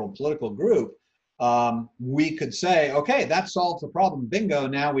that, world political group, we could say, okay, that solves the problem. Bingo,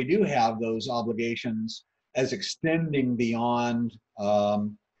 now we do have those obligations as extending beyond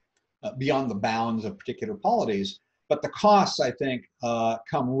the bounds of particular polities. But the costs, I think,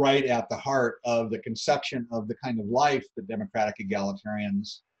 come right at the heart of the conception of the kind of life that democratic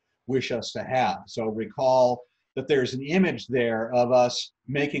egalitarians wish us to have. So recall that there's an image there of us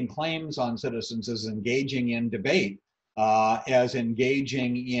making claims on citizens as engaging in debate, as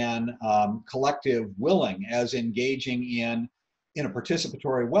engaging in collective willing, as engaging in a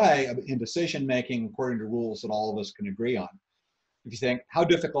participatory way in decision making according to rules that all of us can agree on. If you think, how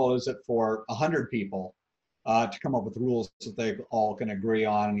difficult is it for 100 people to come up with rules that they all can agree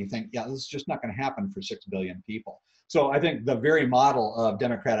on, and you think, yeah, this is just not going to happen for 6 billion people. So I think the very model of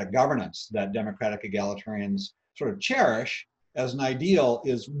democratic governance that democratic egalitarians sort of cherish as an ideal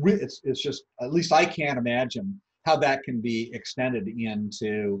is, it's just, at least I can't imagine how that can be extended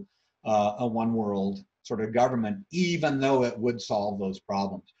into a one world sort of government, even though it would solve those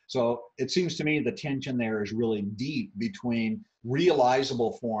problems. So it seems to me the tension there is really deep between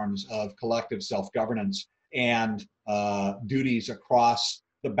realizable forms of collective self-governance and duties across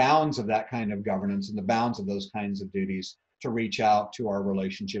the bounds of that kind of governance and the bounds of those kinds of duties to reach out to our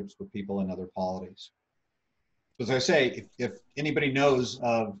relationships with people in other polities. As I say, if anybody knows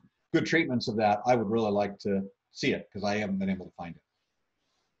of good treatments of that, I would really like to see it, because I haven't been able to find it.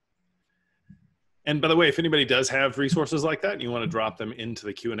 And by the way, if anybody does have resources like that and you want to drop them into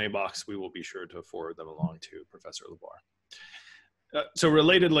the Q&A box, we will be sure to forward them along to Professor LeBar. So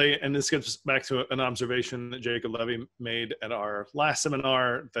relatedly, and this gets back to an observation that Jacob Levy made at our last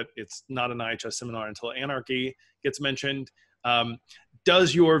seminar, that it's not an IHS seminar until anarchy gets mentioned.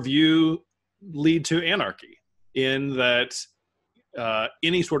 Does your view lead to anarchy, in that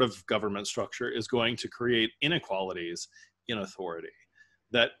any sort of government structure is going to create inequalities in authority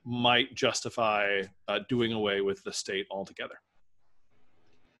that might justify doing away with the state altogether?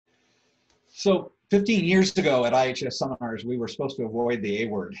 So 15 years ago at IHS seminars, we were supposed to avoid the A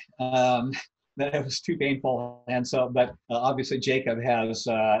word. That it was too painful. And so, but obviously Jacob has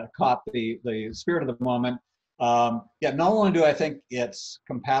caught the spirit of the moment. Yeah, not only do I think it's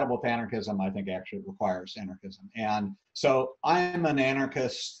compatible to anarchism, I think actually it requires anarchism. And so I'm an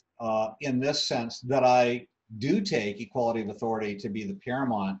anarchist in this sense that I do take equality of authority to be the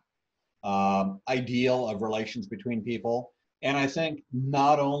paramount ideal of relations between people. And I think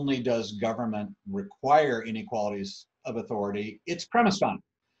not only does government require inequalities of authority, it's premised on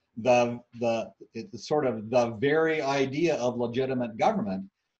it. It's sort of the very idea of legitimate government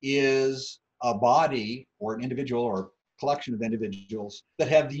is a body or an individual or collection of individuals that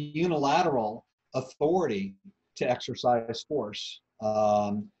have the unilateral authority to exercise force,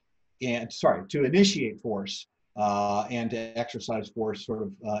 to initiate force and to exercise force sort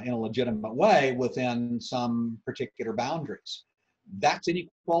of in a legitimate way within some particular boundaries. That's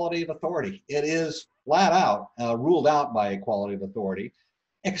inequality of authority. It is flat out ruled out by equality of authority,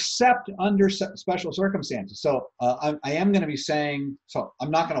 except under special circumstances. So I am going to be saying, so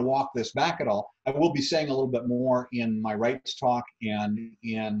I'm not going to walk this back at all. I will be saying a little bit more in my rights talk and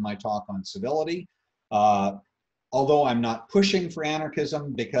in my talk on civility. Although I'm not pushing for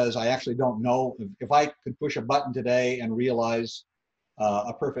anarchism, because I actually don't know if I could push a button today and realize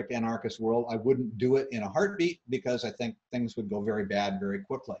a perfect anarchist world, I wouldn't do it in a heartbeat, because I think things would go very bad very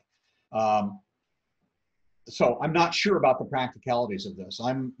quickly. So I'm not sure about the practicalities of this.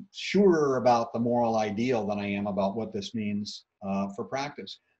 I'm sure about the moral ideal than I am about what this means for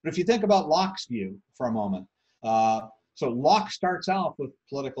practice. But if you think about Locke's view for a moment, so Locke starts out with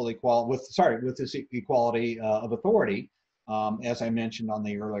political equality, with this equality of authority, as I mentioned on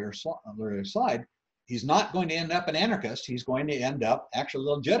the earlier slide. He's not going to end up an anarchist. He's going to end up actually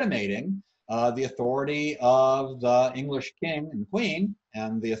legitimating the authority of the English king and queen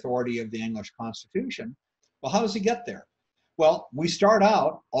and the authority of the English Constitution. Well, how does he get there? Well, we start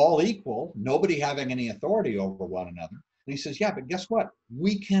out all equal, nobody having any authority over one another. And he says, yeah, but guess what?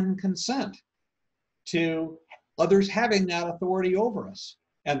 We can consent to others having that authority over us.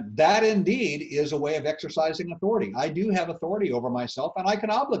 And that indeed is a way of exercising authority. I do have authority over myself, and I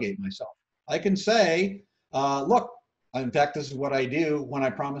can obligate myself. I can say, look, in fact, this is what I do when I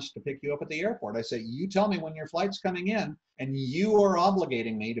promise to pick you up at the airport. I say, you tell me when your flight's coming in, and you are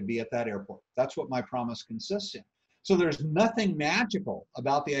obligating me to be at that airport. That's what my promise consists in. So there's nothing magical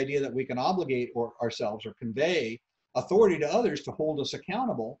about the idea that we can obligate ourselves or convey authority to others to hold us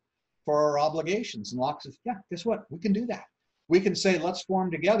accountable for our obligations. And Locke says, yeah, guess what? We can do that. We can say, let's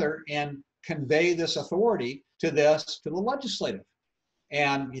form together and convey this authority to the legislative.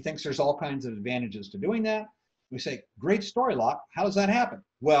 And he thinks there's all kinds of advantages to doing that. We say, great story, Locke. How does that happen?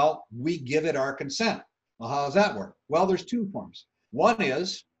 Well, we give it our consent. Well, how does that work? Well, there's two forms. One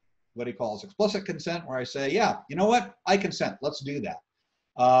is what he calls explicit consent, where I say, yeah, you know what? I consent. Let's do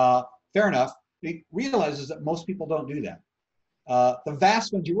that. Fair enough. He realizes that most people don't do that. The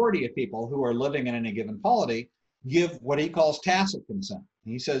vast majority of people who are living in any given polity give what he calls tacit consent.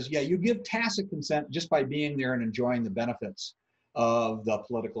 And he says, yeah, you give tacit consent just by being there and enjoying the benefits of the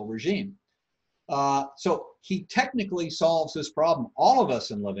political regime. So he technically solves this problem. All of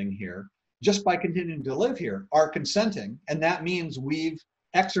us in living here, just by continuing to live here, are consenting. And that means we've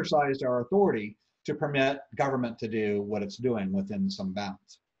exercised our authority to permit government to do what it's doing within some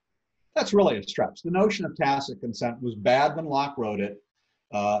bounds. That's really a stretch. The notion of tacit consent was bad when Locke wrote it.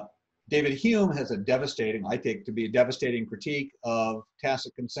 David Hume has a devastating, I think, to be a devastating critique of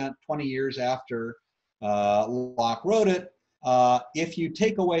tacit consent 20 years after Locke wrote it. If you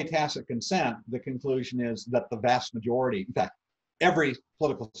take away tacit consent, the conclusion is that the vast majority, in fact, every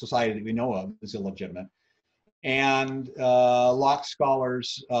political society that we know of is illegitimate. And Locke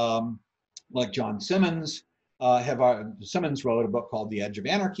scholars like John Simmons Simmons wrote a book called The Edge of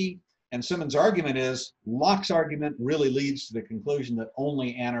Anarchy. And Simmons' argument is Locke's argument really leads to the conclusion that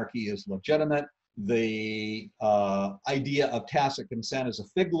only anarchy is legitimate. The idea of tacit consent is a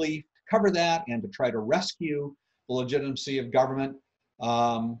fig leaf to cover that and to try to rescue the legitimacy of government.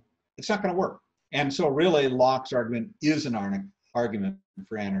 It's not going to work. And so really Locke's argument is an argument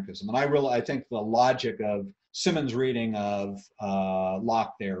for anarchism. And I think the logic of Simmons' reading of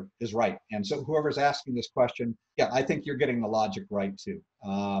Locke there is right. And so whoever's asking this question, yeah, I think you're getting the logic right too.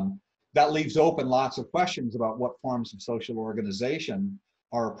 That leaves open lots of questions about what forms of social organization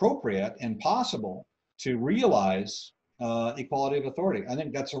are appropriate and possible to realize equality of authority. I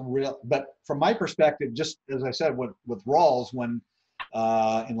think that's a real, but from my perspective, just as I said with Rawls, when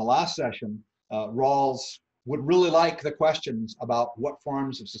in the last session, Rawls would really like the questions about what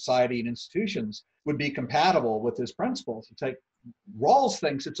forms of society and institutions would be compatible with his principles. It's like Rawls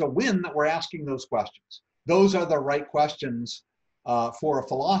thinks it's a win that we're asking those questions. Those are the right questions for a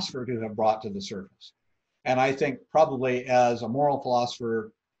philosopher to have brought to the surface. And I think probably as a moral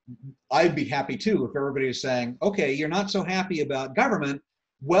philosopher, I'd be happy too if everybody is saying, okay, you're not so happy about government.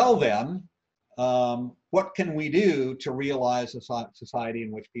 Well then, what can we do to realize a society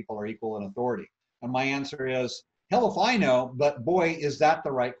in which people are equal in authority? And my answer is, hell if I know, but boy, is that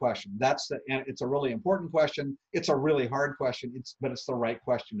the right question. And it's a really important question. It's a really hard question, but it's the right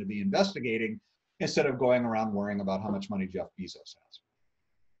question to be investigating instead of going around worrying about how much money Jeff Bezos has.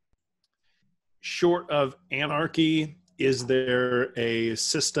 Short of anarchy, is there a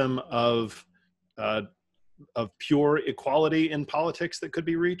system of pure equality in politics that could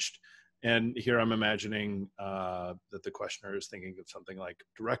be reached? And here I'm imagining that the questioner is thinking of something like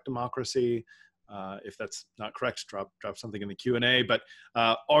direct democracy. If that's not correct, drop something in the Q&A. But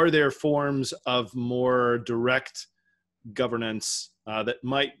are there forms of more direct governance that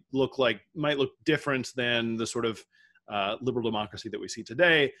might look different than the sort of liberal democracy that we see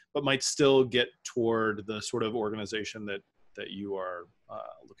today, but might still get toward the sort of organization that you are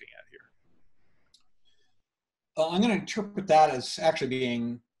looking at here? I'm going to interpret that as actually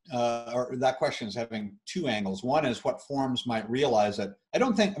being, or that question is having two angles. One is what forms might realize it.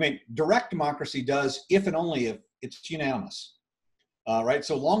 Direct democracy does if and only if it's unanimous, right?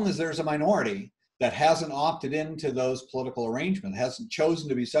 So long as there's a minority that hasn't opted into those political arrangements, hasn't chosen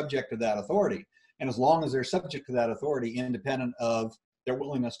to be subject to that authority, and as long as they're subject to that authority independent of their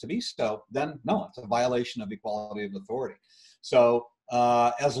willingness to be so, then no, it's a violation of equality of authority. So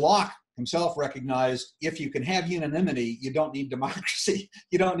as Locke himself recognized, if you can have unanimity, you don't need democracy.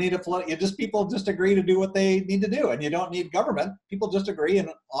 You don't need people just agree to do what they need to do, and you don't need government. People just agree and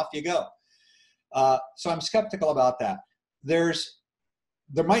off you go. So I'm skeptical about that.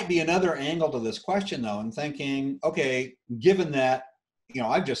 There might be another angle to this question though, and thinking, okay, given that,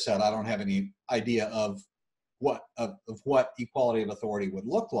 I've just said I don't have any idea of what equality of authority would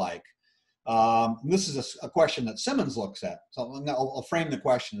look like. This is a question that Simmons looks at. So I'll frame the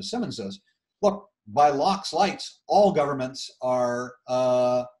question as Simmons says, look, by Locke's lights, all governments are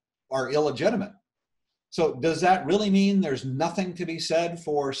illegitimate. So does that really mean there's nothing to be said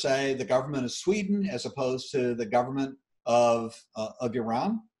for, say, the government of Sweden as opposed to the government of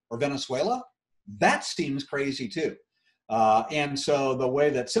Iran or Venezuela? That seems crazy too. And so the way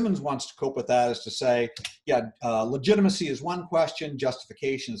that Simmons wants to cope with that is to say, legitimacy is one question,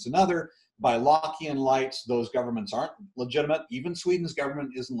 justification is another. By Lockean lights, those governments aren't legitimate. Even Sweden's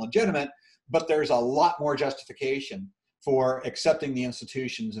government isn't legitimate, but there's a lot more justification for accepting the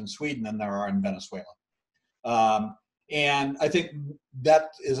institutions in Sweden than there are in Venezuela. And I think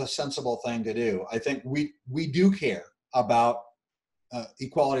that is a sensible thing to do. I think we do care about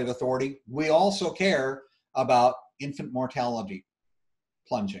equality of authority. We also care about infant mortality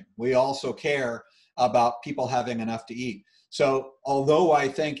plunging. We also care about people having enough to eat. So although I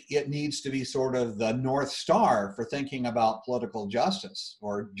think it needs to be sort of the North Star for thinking about political justice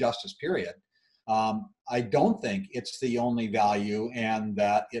or justice period, I don't think it's the only value, and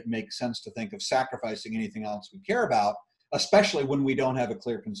that it makes sense to think of sacrificing anything else we care about, especially when we don't have a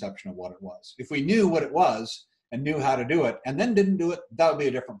clear conception of what it was. If we knew what it was and knew how to do it and then didn't do it, that would be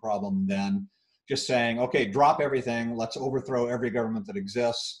a different problem than just saying, okay, drop everything, let's overthrow every government that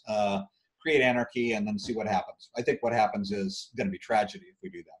exists, create anarchy, and then see what happens. I think what happens is going to be tragedy if we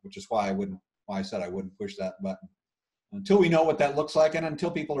do that, which is why I said I wouldn't push that button until we know what that looks like, and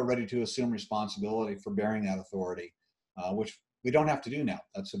until people are ready to assume responsibility for bearing that authority, which we don't have to do now.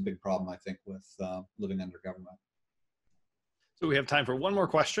 That's a big problem, I think, with living under government. So we have time for one more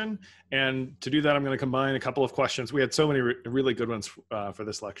question. And to do that, I'm going to combine a couple of questions. We had so many really good ones for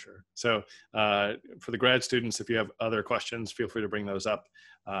this lecture. So for the grad students, if you have other questions, feel free to bring those up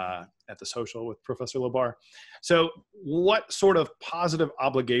at the social with Professor LeBar. So what sort of positive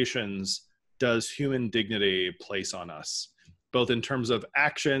obligations does human dignity place on us, both in terms of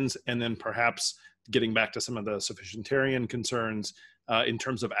actions and then perhaps getting back to some of the sufficientarian concerns in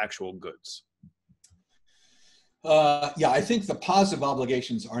terms of actual goods? Yeah, I think the positive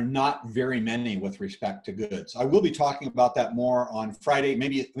obligations are not very many with respect to goods. I will be talking about that more on Friday.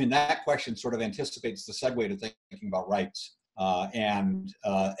 Maybe, I mean, that question sort of anticipates the segue to thinking about rights. And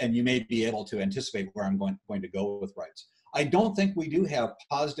you may be able to anticipate where I'm going to go with rights. I don't think we do have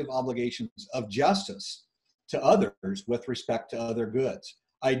positive obligations of justice to others with respect to other goods.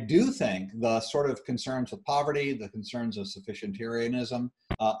 I do think the sort of concerns with poverty, the concerns of sufficientarianism,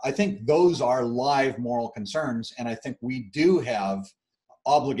 I think those are live moral concerns, and I think we do have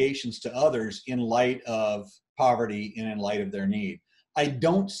obligations to others in light of poverty and in light of their need. I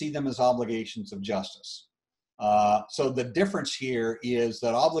don't see them as obligations of justice. So the difference here is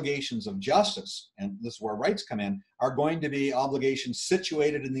that obligations of justice, and this is where rights come in, are going to be obligations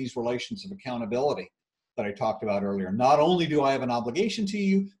situated in these relations of accountability that I talked about earlier. Not only do I have an obligation to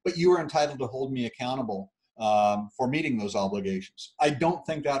you, but you are entitled to hold me accountable for meeting those obligations. I don't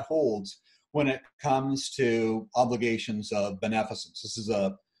think that holds when it comes to obligations of beneficence. This is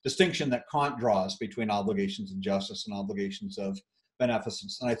a distinction that Kant draws between obligations of justice and obligations of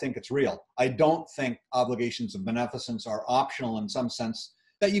beneficence, and I think it's real. I don't think obligations of beneficence are optional in some sense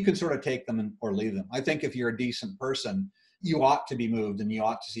that you can sort of take them or leave them. I think if you're a decent person, you ought to be moved and you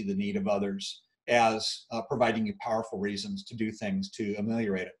ought to see the need of others as providing you powerful reasons to do things to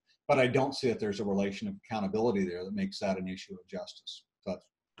ameliorate it. But I don't see that there's a relation of accountability there that makes that an issue of justice. So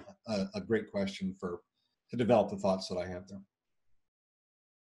that's a great question to develop the thoughts that I have there.